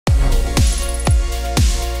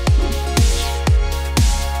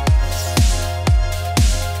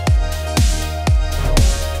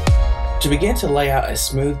To begin to lay out a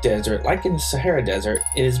smooth desert like in the Sahara Desert,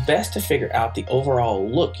 it is best to figure out the overall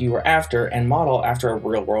look you are after and model after a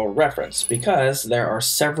real-world reference, because there are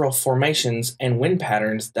several formations and wind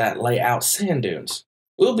patterns that lay out sand dunes.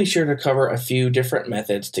 We'll be sure to cover a few different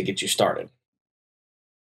methods to get you started.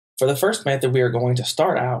 For the first method, we are going to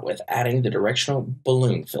start out with adding the Directional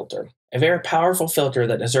Balloon filter, a very powerful filter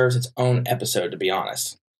that deserves its own episode, to be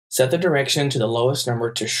honest. Set the direction to the lowest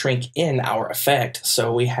number to shrink in our effect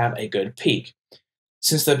so we have a good peak.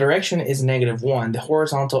 Since the direction is -1, the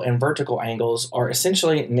horizontal and vertical angles are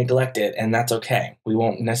essentially neglected, and that's okay. We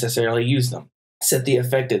won't necessarily use them. Set the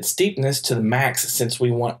affected steepness to the max since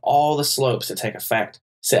we want all the slopes to take effect.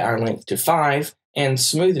 Set our length to 5 and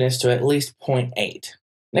smoothness to at least 0.8.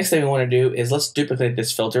 Next thing we want to do is let's duplicate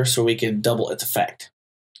this filter so we can double its effect.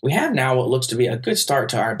 We have now what looks to be a good start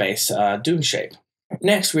to our base dune shape.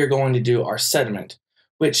 Next, we are going to do our sediment,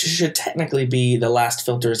 which should technically be the last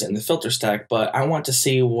filters in the filter stack, but I want to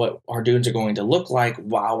see what our dunes are going to look like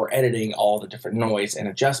while we're editing all the different noise and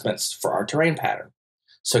adjustments for our terrain pattern.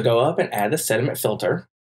 So go up and add the sediment filter.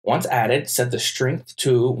 Once added, set the strength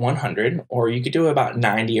to 100, or you could do about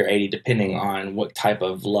 90 or 80 depending on what type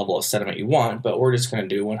of level of sediment you want, but we're just going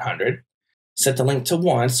to do 100. Set the length to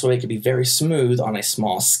 1 so it can be very smooth on a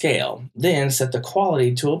small scale. Then set the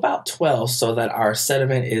quality to about 12 so that our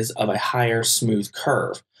sediment is of a higher smooth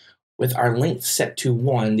curve. With our length set to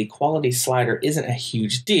 1, the quality slider isn't a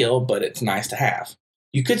huge deal, but it's nice to have.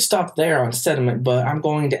 You could stop there on sediment, but I'm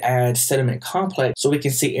going to add Sediment Complex so we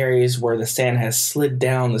can see areas where the sand has slid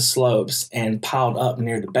down the slopes and piled up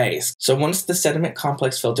near the base. So once the Sediment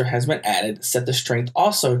Complex filter has been added, set the strength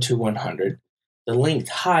also to 100. The length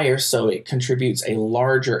higher so it contributes a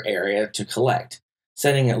larger area to collect.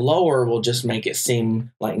 Setting it lower will just make it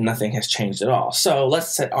seem like nothing has changed at all. So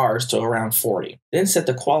let's set ours to around 40. Then set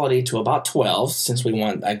the quality to about 12 since we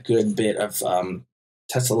want a good bit of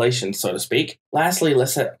tessellation, so to speak. Lastly,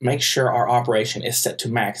 let's make sure our operation is set to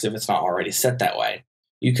max if it's not already set that way.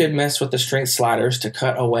 You could mess with the strength sliders to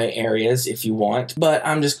cut away areas if you want, but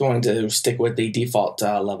I'm just going to stick with the default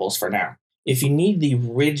levels for now. If you need the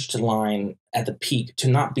ridged line at the peak to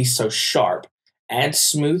not be so sharp, add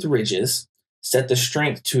smooth ridges, set the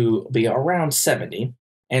strength to be around 70,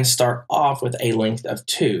 and start off with a length of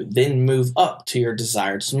 2, then move up to your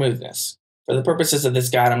desired smoothness. For the purposes of this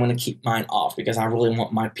guide, I'm going to keep mine off because I really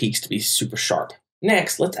want my peaks to be super sharp.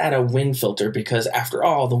 Next, let's add a wind filter because after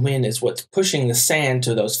all, the wind is what's pushing the sand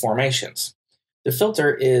to those formations. The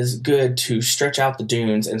filter is good to stretch out the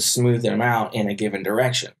dunes and smooth them out in a given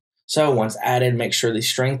direction. So once added, make sure the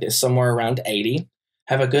strength is somewhere around 80.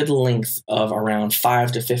 Have a good length of around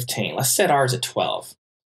 5 to 15. Let's set ours at 12.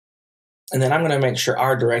 And then I'm going to make sure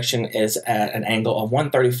our direction is at an angle of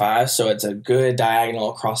 135, so it's a good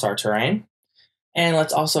diagonal across our terrain. And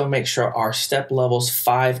let's also make sure our step levels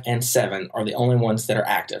 5 and 7 are the only ones that are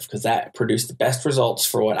active, because that produce the best results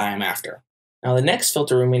for what I am after. Now the next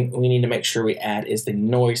filter we need to make sure we add is the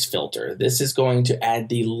noise filter. This is going to add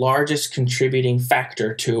the largest contributing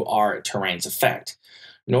factor to our terrain's effect.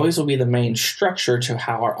 Noise will be the main structure to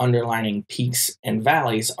how our underlying peaks and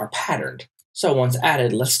valleys are patterned. So once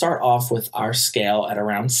added, let's start off with our scale at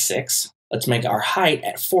around 6. Let's make our height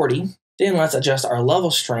at 40. Then let's adjust our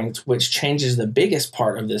level strength, which changes the biggest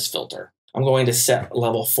part of this filter. I'm going to set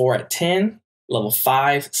level 4 at 10, level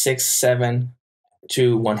 5, 6, 7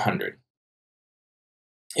 to 100.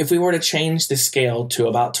 If we were to change the scale to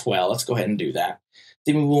about 12, let's go ahead and do that.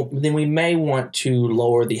 Then we may want to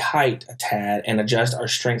lower the height a tad and adjust our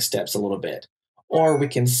strength steps a little bit. Or we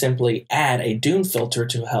can simply add a dune filter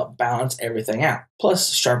to help balance everything out,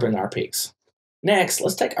 plus sharpen our peaks. Next,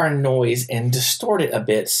 let's take our noise and distort it a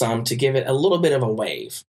bit some to give it a little bit of a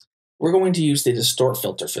wave. We're going to use the distort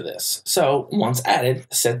filter for this. So once added,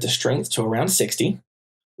 set the strength to around 60.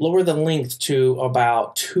 Lower the length to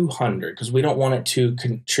about 200 because we don't want it to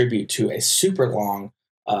contribute to a super long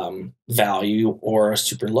value or a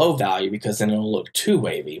super low value because then it'll look too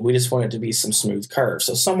wavy. We just want it to be some smooth curve.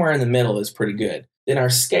 So somewhere in the middle is pretty good. Then our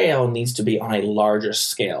scale needs to be on a larger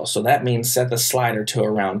scale. So that means set the slider to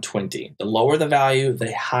around 20. The lower the value,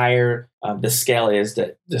 the higher the scale is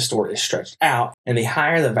that distort is stretched out. And the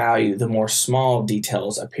higher the value, the more small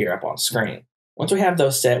details appear up on screen. Once we have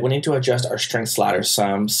those set, we need to adjust our strength slider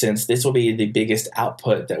some since this will be the biggest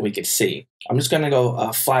output that we could see. I'm just going to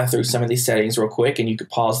go fly through some of these settings real quick and you could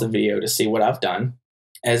pause the video to see what I've done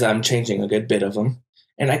as I'm changing a good bit of them.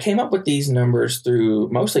 And I came up with these numbers through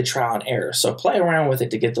mostly trial and error, so play around with it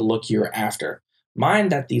to get the look you're after.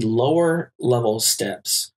 Mind that the lower level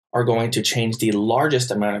steps are going to change the largest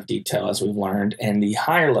amount of detail as we've learned, and the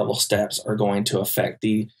higher level steps are going to affect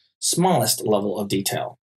the smallest level of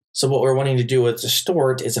detail. So what we're wanting to do with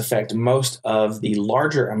Distort is affect most of the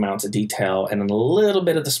larger amounts of detail and a little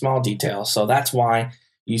bit of the small detail. So that's why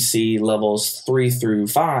you see levels 3 through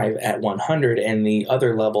 5 at 100 and the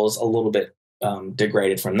other levels a little bit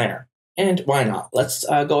degraded from there. And why not? Let's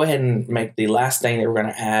go ahead and make the last thing that we're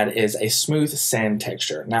going to add is a smooth sand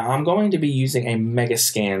texture. Now I'm going to be using a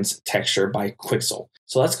Megascans texture by Quixel.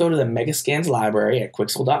 So let's go to the Megascans library at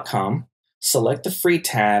Quixel.com, select the free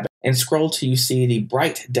tab, and scroll till you see the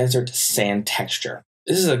bright desert sand texture.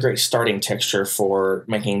 This is a great starting texture for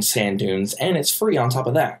making sand dunes, and it's free on top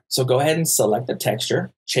of that. So go ahead and select the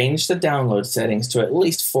texture, change the download settings to at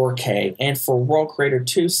least 4K, and for World Creator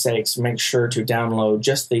 2's sakes, make sure to download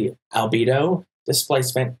just the albedo,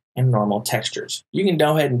 displacement, and normal textures. You can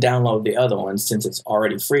go ahead and download the other ones since it's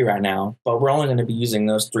already free right now, but we're only going to be using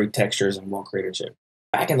those 3 textures in World Creator 2.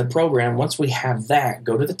 Back in the program, once we have that,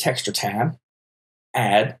 go to the Texture tab,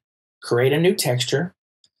 Add, create a new texture,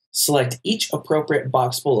 select each appropriate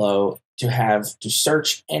box below to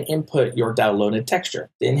search and input your downloaded texture.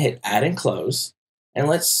 Then hit Add and Close, and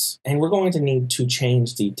we're going to need to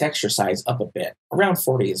change the texture size up a bit. Around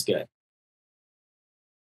 40 is good.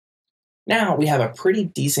 Now we have a pretty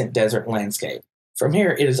decent desert landscape. From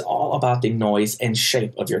here, it is all about the noise and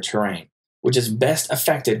shape of your terrain, which is best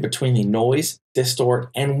affected between the noise, distort,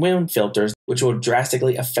 and wind filters, which will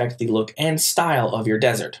drastically affect the look and style of your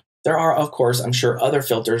desert. There are, of course, I'm sure, other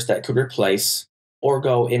filters that could replace or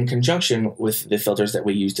go in conjunction with the filters that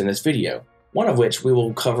we used in this video, one of which we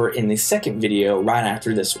will cover in the second video right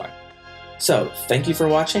after this one. So, thank you for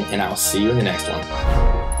watching, and I'll see you in the next one.